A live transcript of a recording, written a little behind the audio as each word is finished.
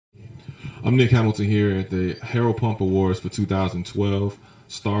I'm Nick Hamilton here at the Harold Pump Awards for 2012.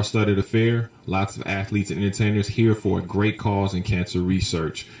 Star-studded affair, lots of athletes and entertainers here for a great cause in cancer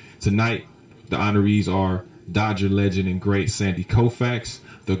research. Tonight, the honorees are Dodger legend and great Sandy Koufax,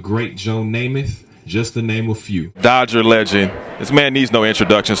 the great Joe Namath, just to name a few. Dodger legend. This man needs no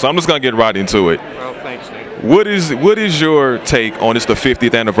introduction, so I'm just going to get right into it. Well, thanks, Nick. What is your take on the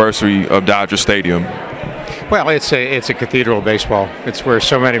 50th anniversary of Dodger Stadium? Well, it's a cathedral of baseball. It's where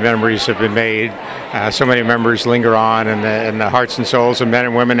so many memories have been made. So many memories linger on in the hearts and souls of men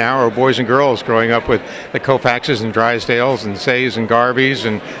and women now, or boys and girls growing up with the Koufaxes and Drysdales and Says and Garveys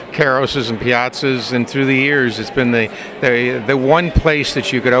and Caroses and Piazzas. And through the years, it's been the one place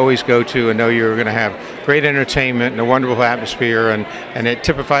that you could always go to and know you were going to have great entertainment and a wonderful atmosphere, and it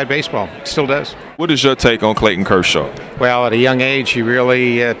typified baseball. It still does. What is your take on Clayton Kershaw? Well, at a young age, he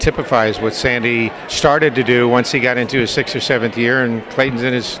really typifies what Sandy started to do once he got into his 6th or 7th year, and Clayton's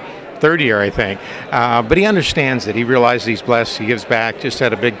in his 3rd year, I think. But he understands it. He realizes he's blessed. He gives back. Just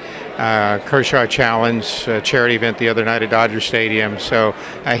had a big Kershaw Challenge charity event the other night at Dodger Stadium. So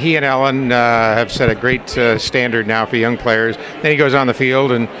he and Ellen have set a great standard now for young players. Then he goes on the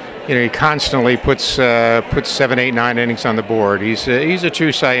field and he constantly puts 7, 8, 9 innings on the board. He's a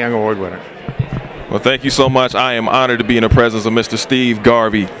true Cy Young Award winner. Well, thank you so much. I am honored to be in the presence of Mr. Steve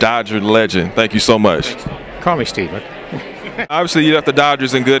Garvey, Dodger legend. Thank you so much. Call me Steve. Obviously, you left the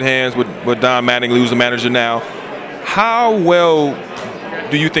Dodgers in good hands with Don Mattingly, who's the manager now. How well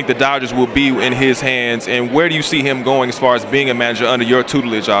do you think the Dodgers will be in his hands, and where do you see him going as far as being a manager under your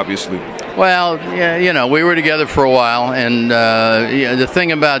tutelage, obviously? Well, yeah, we were together for a while, and the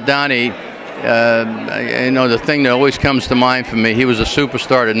thing about Donnie, the thing that always comes to mind for me, he was a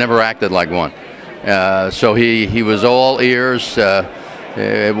superstar that never acted like one. So he was all ears.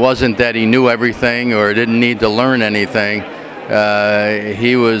 It wasn't that he knew everything or didn't need to learn anything.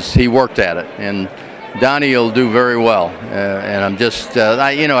 He worked at it, and Donnie will do very well. And I'm just,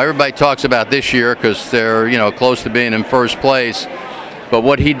 everybody talks about this year because they're, close to being in first place. But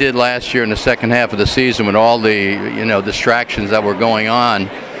what he did last year in the second half of the season with all the, distractions that were going on,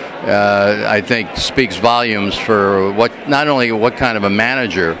 I think speaks volumes for not only what kind of a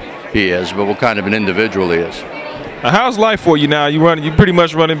manager he is, but what kind of an individual he is. How's life for you now? You pretty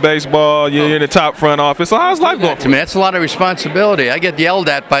much running baseball. You're in the top front office. So how's life going? To me, that's a lot of responsibility. I get yelled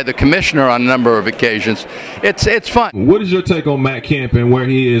at by the commissioner on a number of occasions. It's fun. What is your take on Matt Kemp and where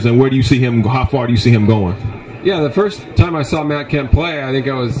he is, and where do you see him? How far do you see him going? Yeah, the first time I saw Matt Kemp play, I think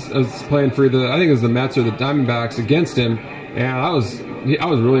I was playing for the Mets or the Diamondbacks against him, and I was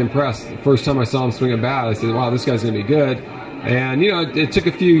really impressed. The first time I saw him swing a bat, I said, "Wow, this guy's going to be good." And it took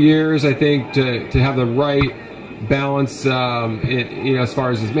a few years, I think, to have the right balance, as far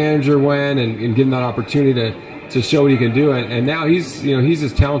as his manager went, and give him that opportunity to show what he can do. And now he's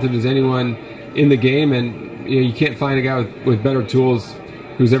as talented as anyone in the game, and you can't find a guy with better tools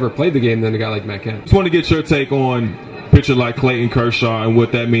who's ever played the game than a guy like Matt Kemp. Just want to get your take on a pitcher like Clayton Kershaw and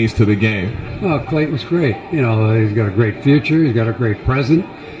what that means to the game. Well, Clayton's great. He's got a great future, he's got a great present,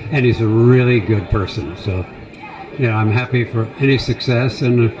 and he's a really good person. So, I'm happy for any success,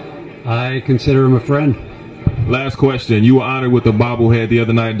 and I consider him a friend. Last question. You were honored with the bobblehead the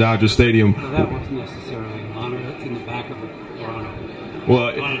other night at Dodger Stadium. Well, that wasn't necessarily an honor. That's in the back of the Toronto.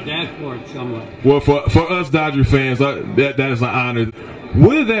 Well, on a dashboard somewhere. Well, for us Dodger fans, that is an honor.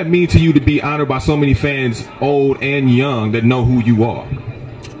 What does that mean to you to be honored by so many fans, old and young, that know who you are?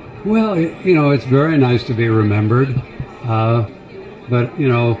 Well, it's very nice to be remembered. But,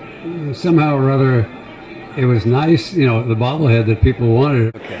 somehow or other, it was nice, the bobblehead that people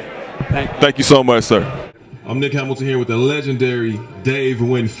wanted. Okay. Thank you so much, sir. I'm Nick Hamilton here with the legendary Dave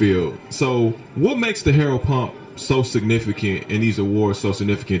Winfield. So what makes the Harold Pump so significant and these awards so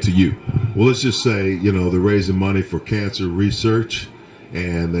significant to you? Well, let's just say, they're raising money for cancer research,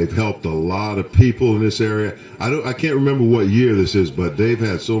 and they've helped a lot of people in this area. I can't remember what year this is, but they've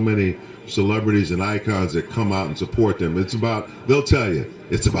had so many celebrities and icons that come out and support them. They'll tell you,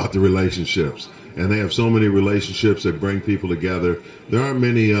 it's about the relationships. And they have so many relationships that bring people together. There aren't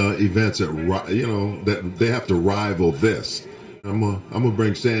many events that they have to rival this. I'm gonna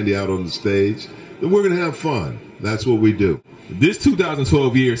bring Sandy out on the stage, and we're gonna have fun. That's what we do. This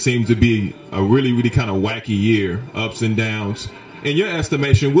 2012 year seems to be a really, really kind of wacky year, ups and downs. In your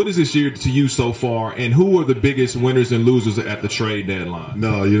estimation, what is this year to you so far, and who are the biggest winners and losers at the trade deadline?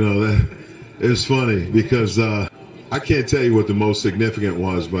 No, that it's funny because I can't tell you what the most significant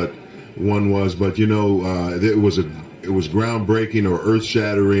was, but it was groundbreaking or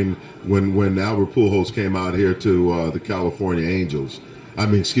earth-shattering when Albert Pujols came out here to the California Angels.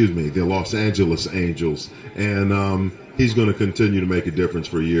 The Los Angeles Angels, and he's going to continue to make a difference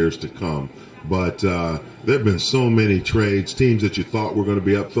for years to come. But there have been so many trades, teams that you thought were going to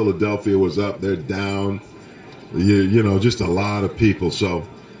be up. Philadelphia was up, they're down. You know, just a lot of people. So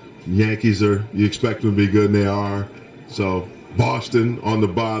Yankees you expect them to be good, and they are. So Boston on the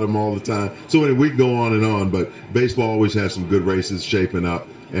bottom all the time. So anyway, we can go on and on, but baseball always has some good races shaping up.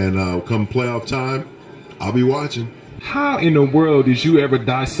 And come playoff time, I'll be watching. How in the world did you ever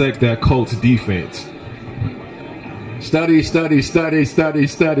dissect that Colts defense? Study, study, study, study,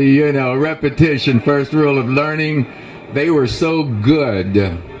 study, you know, repetition, first rule of learning. They were so good,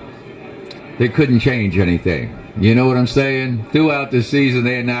 they couldn't change anything. You know what I'm saying? Throughout the season,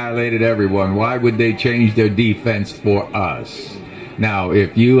 they annihilated everyone. Why would they change their defense for us? Now,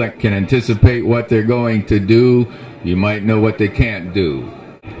 if you can anticipate what they're going to do, you might know what they can't do.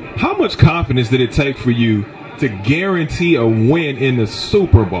 How much confidence did it take for you to guarantee a win in the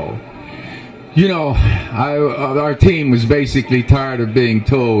Super Bowl? You know, our team was basically tired of being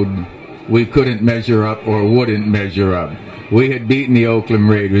told we couldn't measure up or wouldn't measure up. We had beaten the Oakland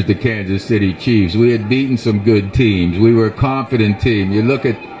Raiders, the Kansas City Chiefs. We had beaten some good teams. We were a confident team. You look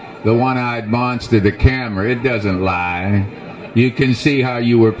at the one-eyed monster, the camera, it doesn't lie. You can see how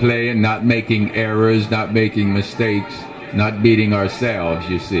you were playing, not making errors, not making mistakes, not beating ourselves,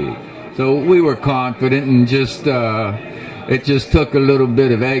 you see. So we were confident, and just it just took a little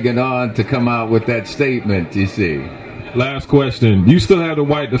bit of egging on to come out with that statement, you see. Last question. You still have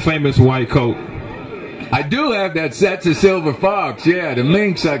the famous white coat? I do have that. That's a Silver Fox, yeah. The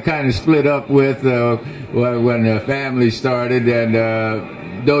Minx I kind of split up with when the family started,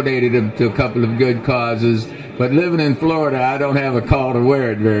 and donated them to a couple of good causes. But living in Florida, I don't have a call to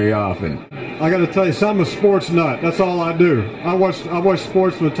wear it very often. I got to tell you, I'm a sports nut. That's all I do. I watch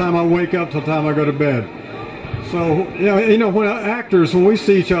sports from the time I wake up till the time I go to bed. So, you know, when actors, when we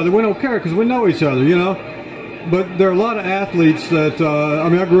see each other, we don't care because we know each other, you know. But there are a lot of athletes that, I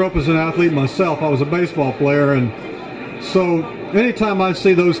mean, I grew up as an athlete myself. I was a baseball player, and so anytime I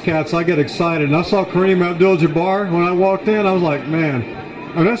see those cats, I get excited. And I saw Kareem Abdul-Jabbar when I walked in. I was like, man,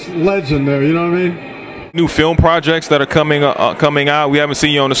 I mean, that's legend there, you know what I mean? New film projects that are coming out. We haven't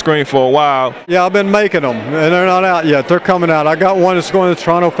seen you on the screen for a while. Yeah, I've been making them, and they're not out yet. They're coming out. I got one that's going to the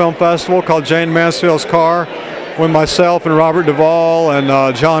Toronto Film Festival called Jane Mansfield's Car, with myself and Robert Duvall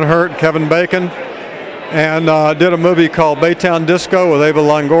and John Hurt and Kevin Bacon. And did a movie called Baytown Disco with Ava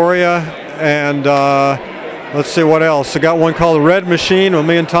Longoria, and let's see what else. I got one called The Red Machine with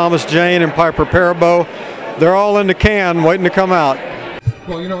me and Thomas Jane and Piper Perabo. They're all in the can, waiting to come out.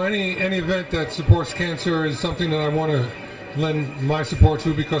 Well, you know, any event that supports cancer is something that I want to lend my support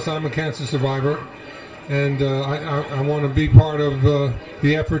to because I'm a cancer survivor, and I want to be part of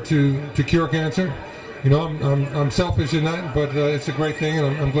the effort to cure cancer. You know, I'm selfish in that, but it's a great thing,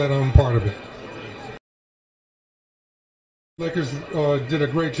 and I'm glad I'm part of it. Lakers did a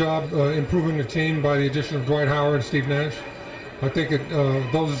great job improving the team by the addition of Dwight Howard and Steve Nash. I think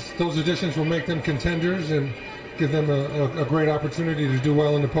those additions will make them contenders and give them a great opportunity to do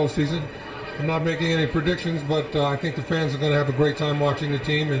well in the postseason. I'm not making any predictions, but I think the fans are going to have a great time watching the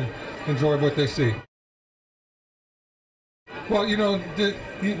team and enjoy what they see. Well, you know,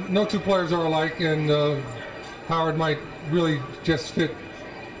 no two players are alike, and Howard might really just fit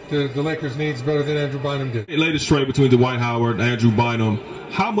the Lakers' needs better than Andrew Bynum did. The latest trade between Dwight Howard and Andrew Bynum,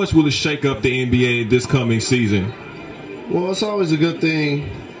 how much will it shake up the NBA this coming season? Well, it's always a good thing,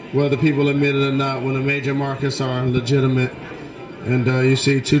 whether people admit it or not, when the major markets are legitimate. And you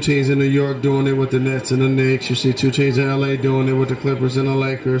see two teams in New York doing it with the Nets and the Knicks. You see two teams in LA doing it with the Clippers and the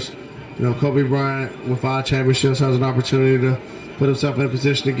Lakers. You know, Kobe Bryant, with 5 championships, has an opportunity to put himself in a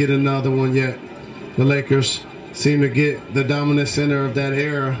position to get another one, yet the Lakers seem to get the dominant center of that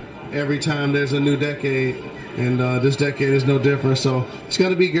era every time there's a new decade, and this decade is no different. So it's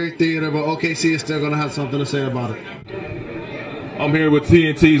going to be great theater, but OKC is still going to have something to say about it. I'm here with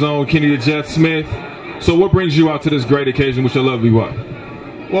TNT's own Kenny the Jet Smith. So what brings you out to this great occasion with your lovely wife?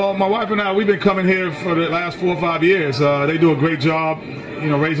 Well, my wife and I, we've been coming here for the last 4 or 5 years. They do a great job, you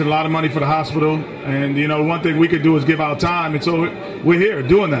know, raising a lot of money for the hospital. And, you know, one thing we could do is give our time, and so we're here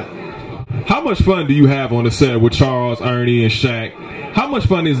doing that. How much fun do you have on the set with Charles, Ernie, and Shaq? How much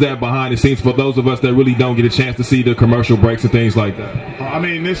fun is that behind the scenes for those of us that really don't get a chance to see the commercial breaks and things like that? I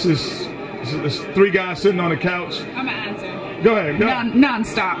mean, this is 3 guys sitting on the couch. I'm going to answer. Go ahead. Go.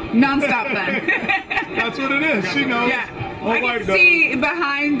 Non-stop fun. That's what it is. She knows. Yeah. I get to see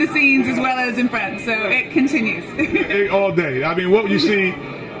behind the scenes as well as in front, so it continues. All day. I mean, what you see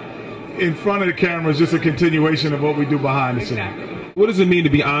in front of the camera is just a continuation of what we do behind the scenes. What does it mean to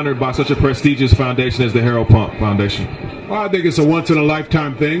be honored by such a prestigious foundation as the Harold Pump Foundation? Well, I think it's a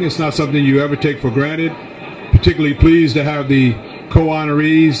once-in-a-lifetime thing. It's not something you ever take for granted, particularly pleased to have the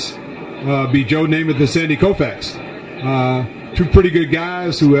co-honorees be Joe Namath and Sandy Koufax. Two pretty good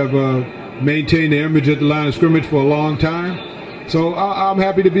guys who have maintained their image at the line of scrimmage for a long time. So I'm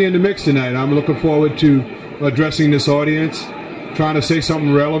happy to be in the mix tonight. I'm looking forward to addressing this audience, trying to say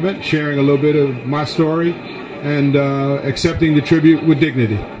something relevant, sharing a little bit of my story, and accepting the tribute with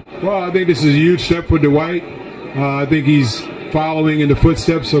dignity. Well, I think this is a huge step for Dwight. I think he's following in the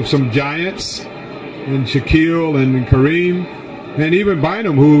footsteps of some giants, and Shaquille and Kareem, and even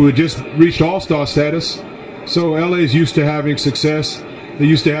Bynum, who just reached all-star status. So LA is used to having success. They're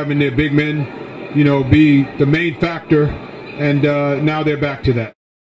used to having their big men, be the main factor, and now they're back to that.